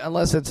 Wait,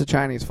 unless it's a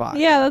Chinese fox.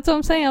 Yeah, that's what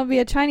I'm saying. I'll be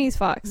a Chinese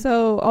fox,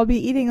 so I'll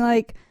be eating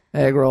like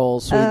egg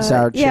rolls, sweet and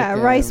sour chicken,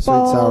 rice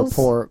balls, sweet and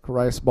sour pork,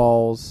 rice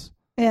balls.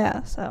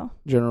 Yeah, so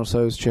General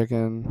Tso's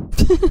chicken,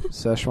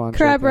 Szechuan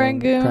crab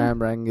chicken,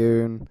 crab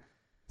rangoon.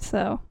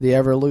 So the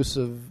ever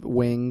elusive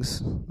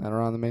wings that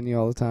are on the menu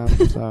all the time.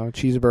 So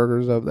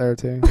cheeseburgers up there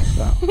too.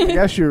 So I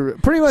guess you're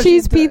pretty much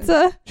cheese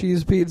pizza.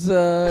 Cheese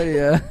pizza,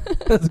 yeah,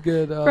 that's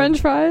good.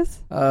 French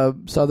fries.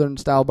 Southern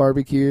style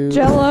barbecue.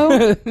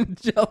 Jello.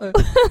 Jello.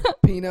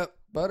 Peanut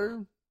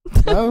butter.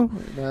 No,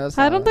 that's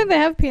I don't think they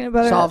have peanut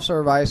butter. Soft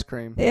serve ice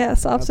cream. Yeah,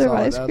 soft serve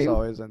ice cream. That's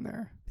always in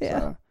there.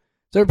 Yeah.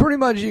 So pretty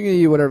much you can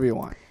eat whatever you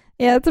want.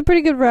 Yeah, it's a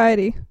pretty good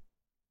variety.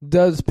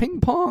 Does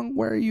ping pong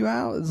wear you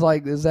out? Is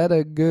that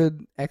a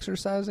good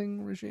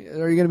exercising regime?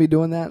 Are you going to be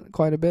doing that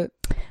quite a bit?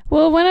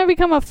 Well, when I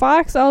become a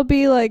fox, I'll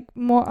be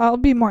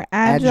more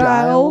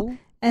agile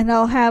and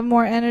I'll have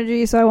more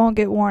energy, so I won't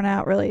get worn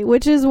out really,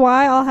 which is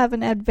why I'll have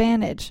an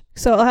advantage.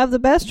 So I'll have the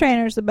best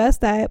trainers, the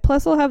best diet,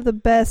 plus I'll have the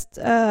best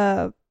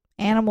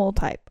animal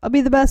type. I'll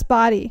be the best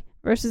body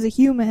versus a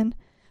human.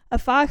 A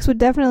fox would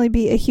definitely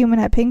be a human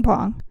at ping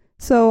pong.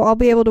 So I'll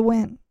be able to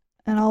win,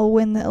 and I'll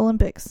win the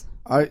Olympics.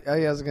 I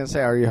was going to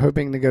say, are you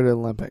hoping to go to the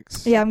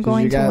Olympics? Yeah, I'm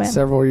going to win. You got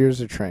several years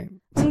to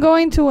train. I'm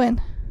going to win.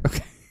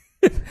 Okay.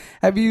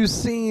 Have you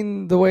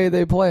seen the way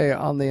they play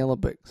on the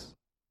Olympics?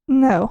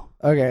 No.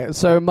 Okay,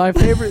 so my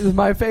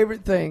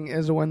favorite thing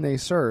is when they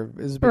serve,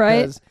 is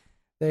because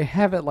they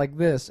have it like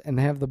this and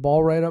have the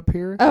ball right up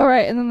here. Oh,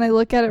 right, and then they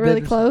look at it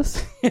really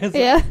close.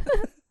 Yeah.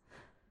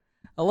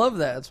 I love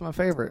that. It's my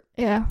favorite.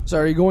 Yeah. So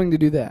are you going to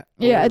do that?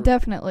 Yeah,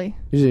 definitely.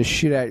 You just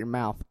shoot out your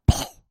mouth.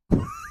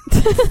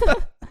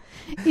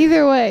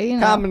 Either way, you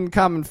know.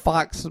 Common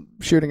fox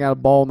shooting out a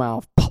ball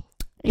mouth.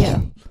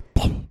 Yeah.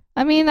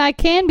 I mean, I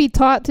can be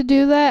taught to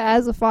do that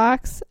as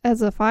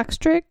a fox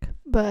trick,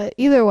 but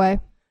either way.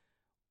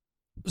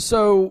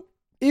 So,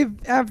 if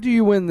after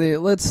you win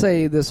let's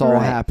say this all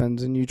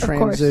happens and you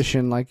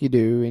transition like you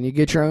do and you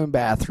get your own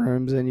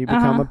bathrooms and you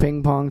become a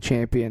ping pong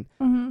champion,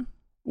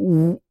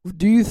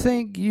 do you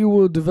think you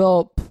will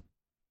develop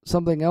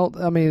something else?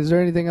 I mean, is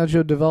there anything else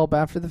you'll develop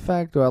after the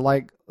fact? Or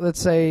let's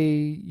say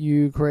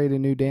you create a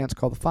new dance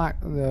called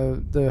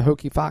the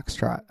Hokey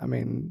Foxtrot. I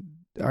mean,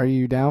 are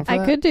you down for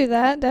that? I could do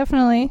that,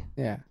 definitely.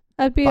 Yeah.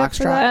 I'd be up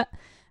for that.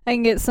 I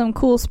can get some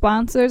cool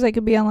sponsors. I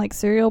could be on like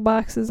cereal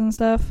boxes and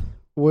stuff.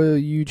 Will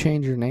you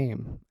change your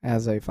name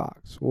as a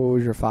fox? What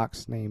would your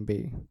fox name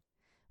be?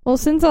 Well,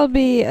 since I'll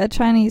be a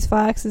Chinese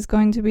fox, it's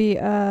going to be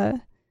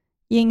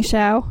Ying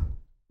Xiao.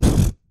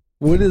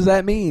 What does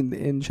that mean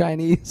in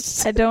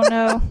Chinese? I don't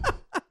know.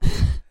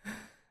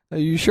 Are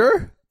you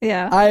sure?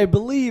 Yeah. I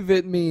believe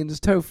it means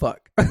toe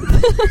fuck. Didn't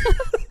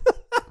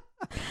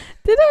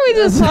we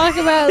just talk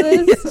about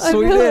this? Yes,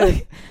 we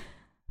did.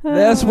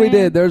 Yes, we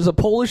did. There's a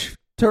Polish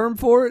term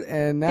for it,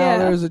 and now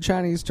there's a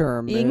Chinese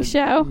term. Ying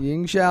Xiao.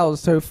 Ying Xiao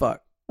is toe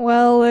fuck.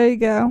 Well, there you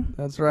go.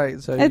 That's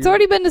right. So it's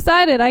already been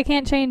decided. I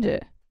can't change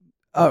it.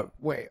 Oh,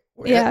 wait.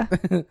 Yeah.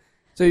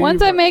 So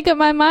once I make up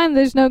my mind,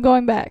 there's no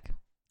going back.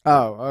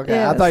 Oh, okay.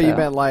 Yeah, I thought you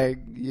meant like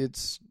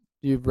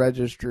you've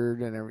registered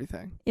and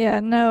everything.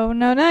 Yeah, no,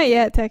 not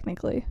yet,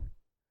 technically.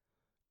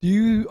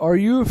 Are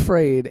you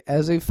afraid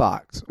as a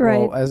fox,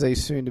 right? Well, as a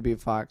soon-to-be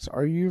fox,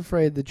 are you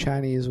afraid the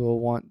Chinese will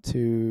want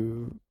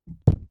to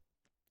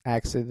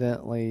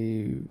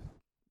accidentally,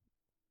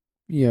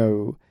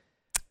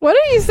 What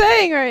are you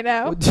saying right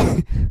now?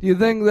 Do you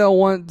think they'll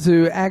want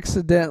to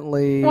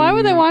accidentally... Why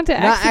would they want to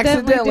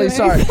accidentally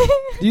sorry.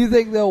 Do you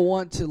think they'll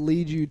want to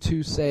lead you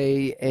to,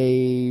 say,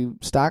 a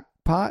stock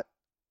pot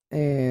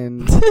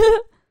and,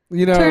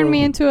 turn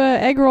me into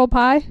an egg roll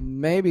pie?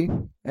 Maybe.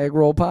 Egg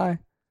roll pie.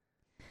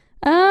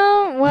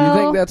 Well... Do you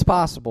think that's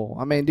possible?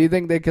 I mean, do you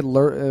think they could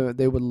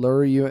they would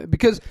lure you in?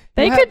 Because...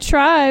 They could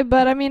try,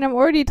 but I mean, I'm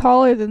already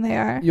taller than they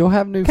are. You'll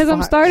have new... Because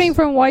I'm starting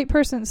from white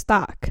person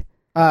stock.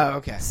 Oh,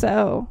 okay.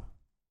 So...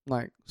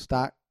 Like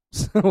stock?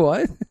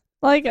 What?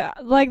 Like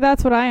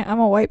that's what I'm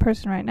a white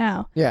person right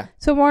now. Yeah.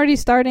 So I'm already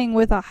starting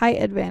with a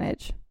height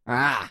advantage.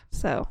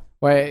 So.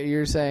 Wait,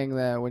 you're saying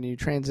that when you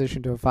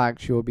transition to a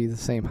fox, you'll be the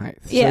same height.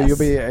 Yes. So you'll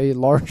be a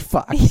large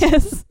fox.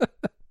 Yes.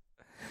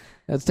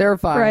 That's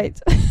terrifying. Right.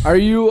 Are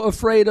you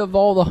afraid of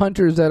all the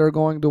hunters that are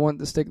going to want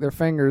to stick their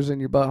fingers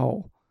in your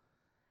butthole?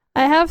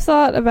 I have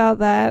thought about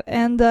that,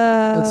 and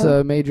that's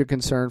a major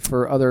concern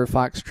for other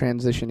fox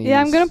transitionees.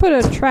 Yeah, I'm gonna put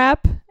a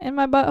trap in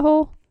my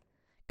butthole.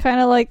 Kind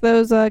of like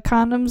those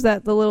condoms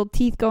that the little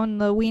teeth go in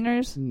the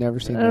wieners. Never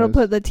seen those. It'll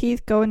put the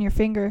teeth go in your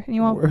finger. And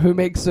you won't. Who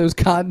makes those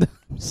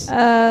condoms?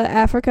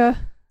 Africa.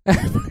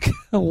 Africa.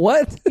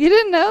 What? You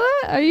didn't know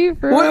that? Are you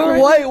for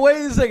real?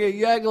 Wait a second.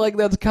 You act like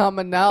that's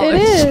common knowledge.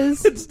 It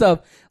is. And stuff.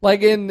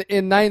 Like in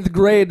ninth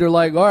grade, they're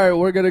like, all right,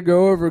 we're going to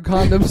go over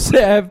condoms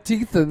that have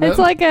teeth in them. It's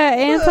like an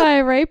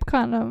anti-rape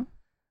condom.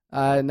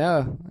 I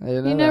know. I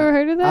didn't know You never that.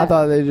 heard of that? I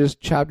thought they just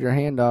chopped your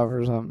hand off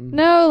or something.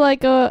 No,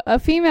 like a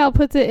female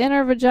puts it in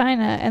her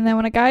vagina, and then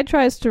when a guy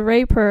tries to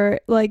rape her,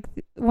 like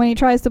when he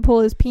tries to pull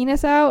his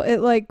penis out,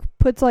 it like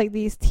puts like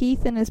these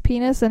teeth in his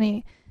penis, and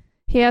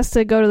he has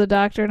to go to the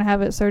doctor and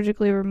have it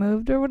surgically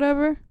removed or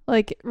whatever,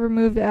 like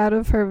removed out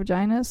of her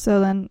vagina. So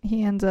then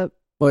he ends up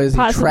Well, is he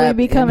possibly trapped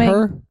becoming in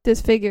her?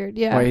 disfigured.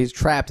 Yeah. Or he's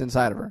trapped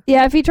inside of her.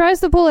 Yeah, if he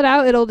tries to pull it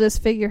out, it'll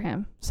disfigure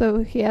him. So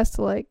he has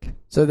to like.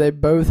 So they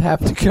both have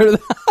to go to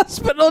the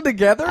hospital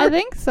together? I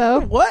think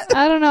so. What?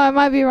 I don't know. I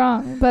might be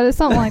wrong, but it's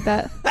something like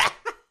that.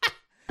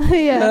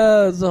 Yeah.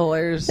 No, it's a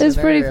hilarious It's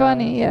pretty scenario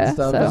funny, yeah, and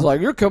stuff. so. It's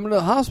like, you're coming to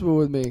the hospital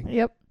with me.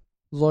 Yep.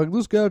 It's like,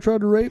 this guy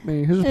tried to rape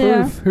me. Here's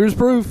Yeah. proof. Here's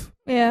proof.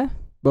 Yeah.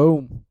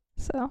 Boom.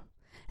 So,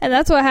 and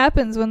that's what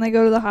happens when they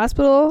go to the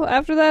hospital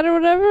after that or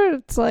whatever.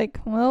 It's like,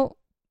 well,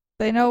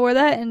 they know where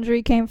that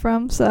injury came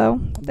from,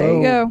 so there Boom.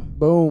 you go.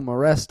 Boom.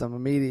 Arrest him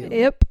immediately.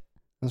 Yep.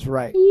 That's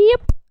right.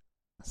 Yep.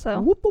 So,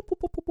 Whoop, whoop,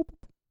 whoop, whoop,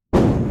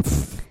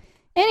 whoop.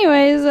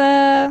 anyways,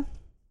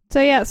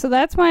 so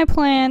that's my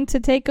plan to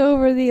take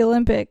over the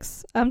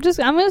Olympics. I'm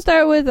gonna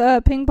start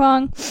with ping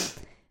pong,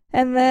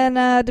 and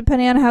then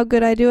depending on how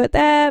good I do at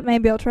that,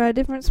 maybe I'll try a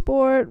different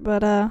sport.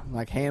 But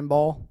Like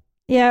handball?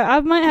 yeah, I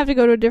might have to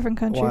go to a different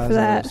country Why for is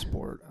that. a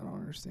sport? I don't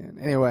understand.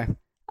 Anyway.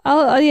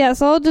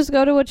 So I'll just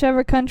go to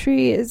whichever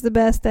country is the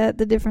best at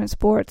the different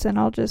sports, and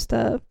I'll just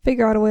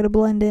figure out a way to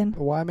blend in.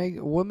 What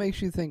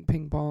makes you think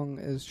ping pong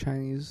is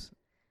Chinese?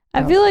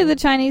 I feel like the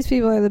Chinese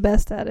people are the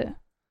best at it.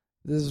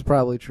 This is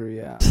probably true,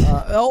 yeah.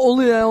 I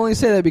only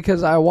say that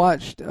because I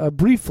watched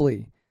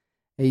briefly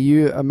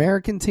a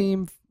American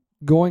team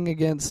going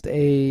against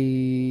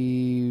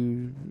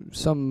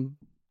some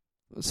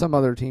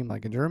other team,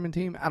 like a German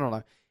team. I don't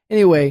know.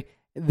 Anyway,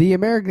 the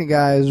American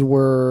guys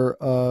were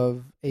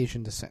of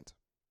Asian descent.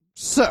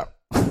 So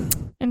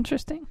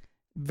Interesting.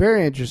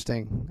 very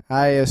interesting.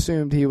 I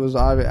assumed he was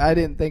obvious. I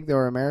didn't think they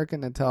were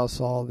American until I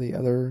saw the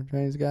other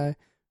Chinese guy.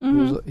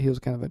 Mm-hmm. He was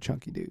kind of a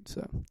chunky dude,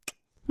 so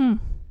Hmm.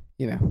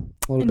 you know,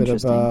 a little bit of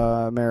Interesting.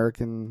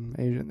 American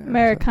Asian there.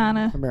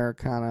 Americana. So,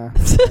 Americana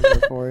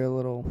for you, a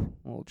little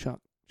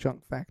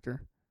chunk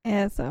factor.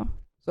 Yeah. So.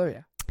 So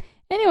yeah.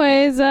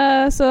 Anyways,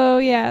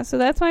 so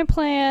that's my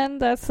plan.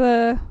 That's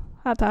a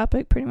hot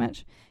topic, pretty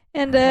much.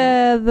 And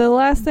the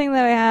last thing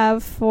that I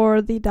have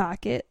for the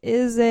docket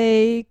is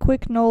a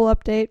quick Knoll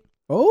update.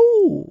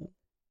 Oh.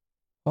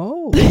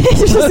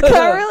 Just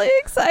got really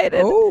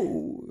excited.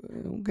 Oh.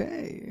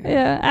 Okay.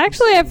 Yeah,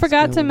 actually, I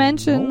forgot to going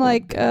mention on?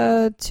 like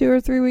 2 or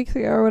 3 weeks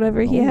ago or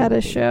whatever he had a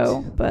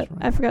show, That's but right.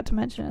 I forgot to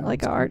mention it,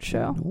 like an art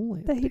show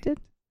Knoll that he did.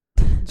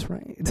 That's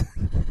right.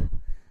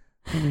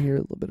 I want to hear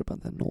a little bit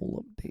about that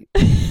Knoll update.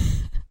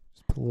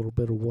 Just put a little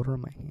bit of water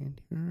on my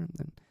hand here, and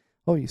then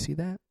you see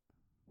that?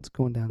 It's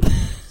going down.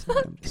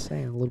 I'm just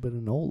saying, a little bit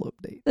of Knoll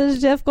update. This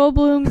is Jeff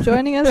Goldblum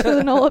joining us for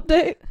the Knoll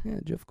update. Yeah,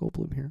 Jeff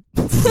Goldblum here.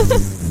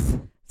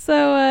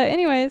 So,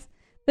 anyways,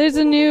 there's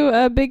a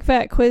new big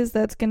fat quiz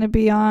that's going to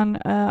be on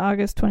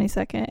August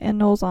 22nd, and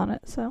Knoll's on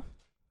it. So,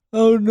 I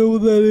don't know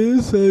what that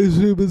is. I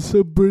assume it's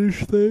some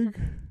British thing.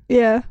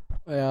 yeah.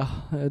 Yeah,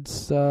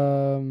 it's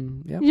yeah.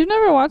 You've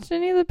never watched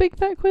any of the big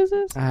fat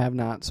quizzes? I have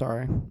not.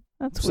 Sorry.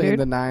 That's I've seen weird.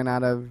 the 9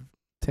 out of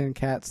 10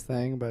 cats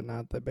thing, but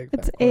not the big.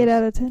 It's fat 8 quiz.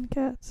 out of 10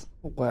 cats.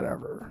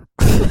 Whatever.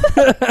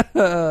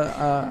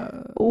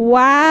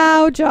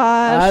 Wow,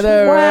 Josh. I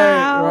know,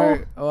 wow.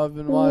 right? Oh, I've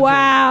been watching.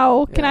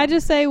 Wow. Can Yeah. I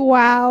just say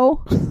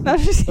wow? No,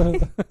 just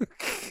kidding.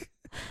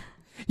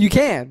 You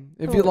can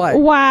if you like.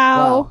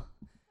 Wow.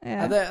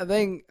 Yeah. I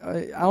think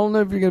I don't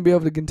know if you're gonna be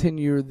able to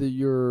continue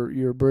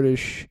your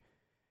British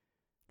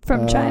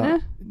From China?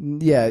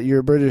 Yeah,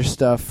 your British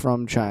stuff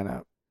from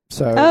China.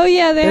 So Oh,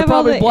 yeah. They have all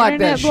probably the blocked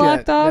internet that blocked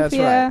shit. off. That's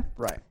yeah.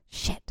 right.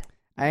 Shit.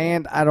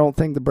 And I don't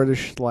think the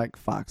British like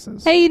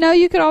foxes. Hey,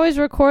 you could always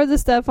record the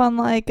stuff on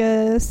like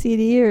a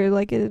CD or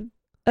like a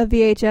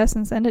VHS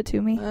and send it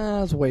to me.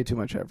 That's way too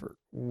much effort.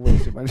 Way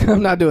too much.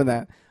 I'm not doing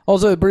that.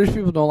 Also, the British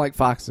people don't like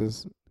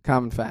foxes.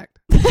 Common fact.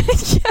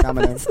 Yeah,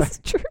 Common this fact. is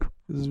true.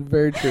 This is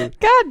very true.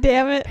 God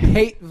damn it.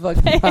 Hate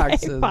fucking Hate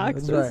foxes.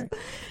 foxes. That's right.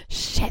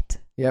 Shit.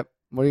 Yep.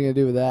 What are you gonna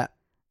do with that?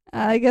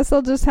 I guess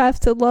I'll just have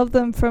to love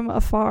them from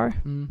afar.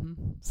 Mm-hmm.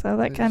 So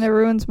that It's- kind of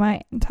ruins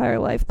my entire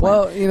life plan.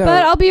 Well,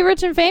 But I'll be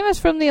rich and famous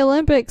from the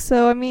Olympics.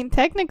 So, I mean,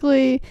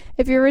 technically,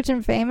 if you're rich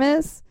and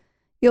famous,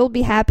 you'll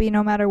be happy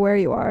no matter where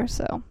you are.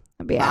 So,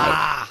 I'll be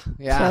happy.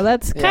 Yeah. So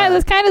that's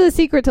Yeah. kind of the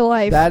secret to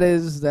life. That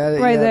is Right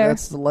yeah, there.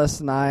 That's the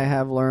lesson I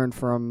have learned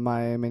from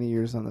my many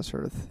years on this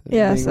earth.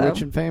 Yeah, Being so-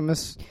 rich and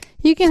famous,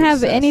 you can have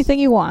success. anything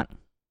you want.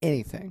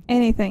 anything.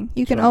 Anything.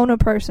 You can That's right. own a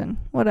person.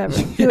 Whatever.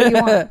 Do what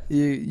you want.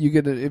 you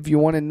could, if you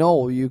wanted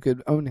Noel, you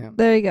could own him.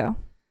 There you go.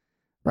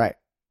 Right.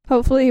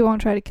 Hopefully he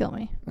won't try to kill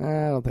me. I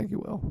don't think you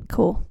will.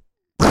 Cool.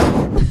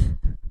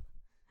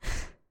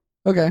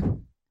 Okay.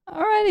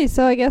 Alrighty,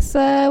 so I guess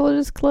we'll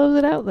just close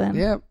it out then.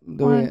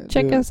 Yep.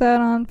 Check us out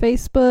on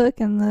Facebook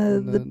and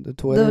the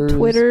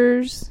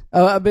Twitters.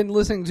 I've been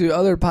listening to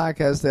other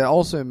podcasts that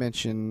also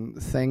mention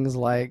things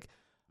like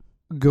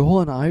go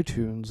on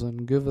iTunes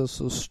and give us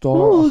a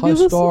high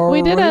star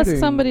We did rating. ask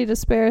somebody to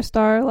spare a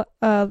star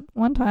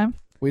one time.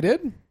 We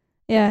did?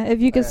 Yeah,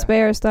 if you could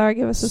spare a star,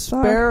 give us a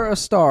star. Spare a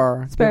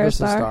star. Spare give a us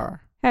star. a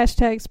star.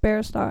 Hashtag spare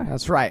a star.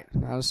 That's right.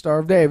 Not a Star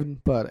of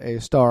David, but a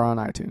star on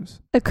iTunes.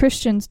 A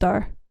Christian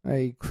star.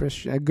 A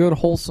good,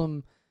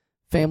 wholesome,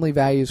 family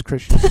values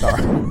Christian star.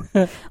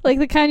 Like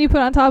the kind you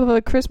put on top of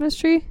a Christmas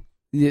tree?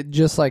 Yeah,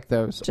 just like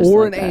those. Just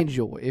or like an that.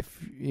 angel, if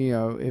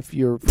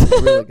you're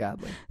really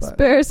godly. But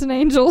Spare us an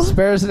angel.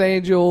 Spare us an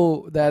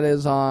angel that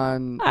is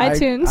on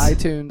iTunes.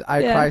 iTunes,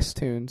 Yeah.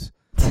 iChristTunes.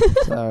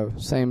 So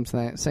same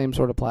thing, same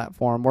sort of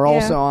platform. We're Yeah.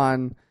 also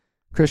on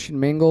Christian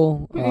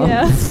Mingle.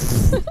 Yeah.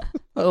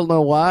 I don't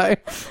know why.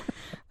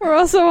 We're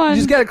also on You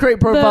just gotta create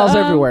profiles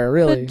everywhere,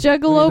 really. the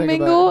Juggalo When you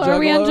think Mingle. about it. Are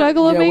we on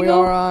Juggalo yeah,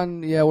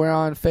 Mingle? we're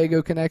on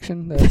Fago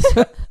Connection.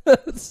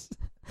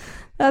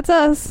 That's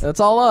us. That's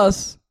all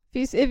us.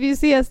 If you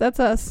see us, that's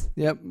us.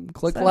 Yep.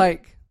 Click So-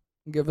 like.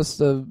 Give us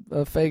a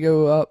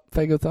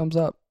Fago thumbs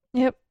up.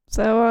 Yep.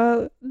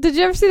 So, did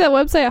you ever see that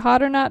website,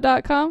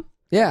 hotornot.com?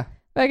 Yeah.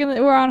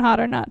 We're on Hot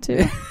or Not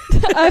too.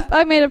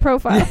 I made a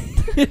profile.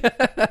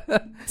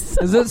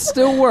 Does it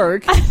still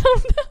work? I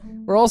don't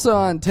know. We're also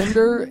on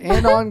Tinder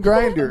and on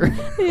Grindr.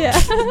 Yeah.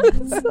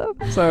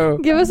 So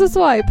Give us a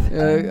swipe.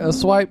 a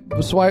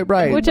swipe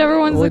right. Whichever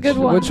one's the good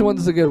one. Which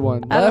one's the good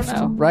one? I don't Left,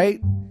 know.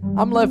 right?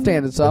 I'm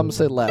left-handed, so I'm gonna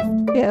say left.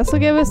 Yeah, so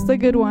give us the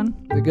good one.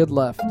 The good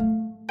left.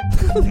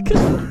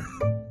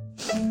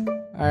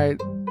 All right.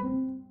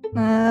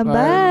 Bye,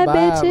 bye,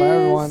 bitches. bye,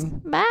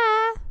 everyone.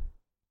 Bye.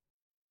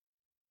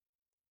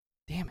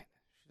 Damn it.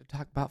 Should have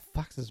talked about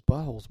Fox's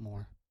buttholes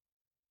more.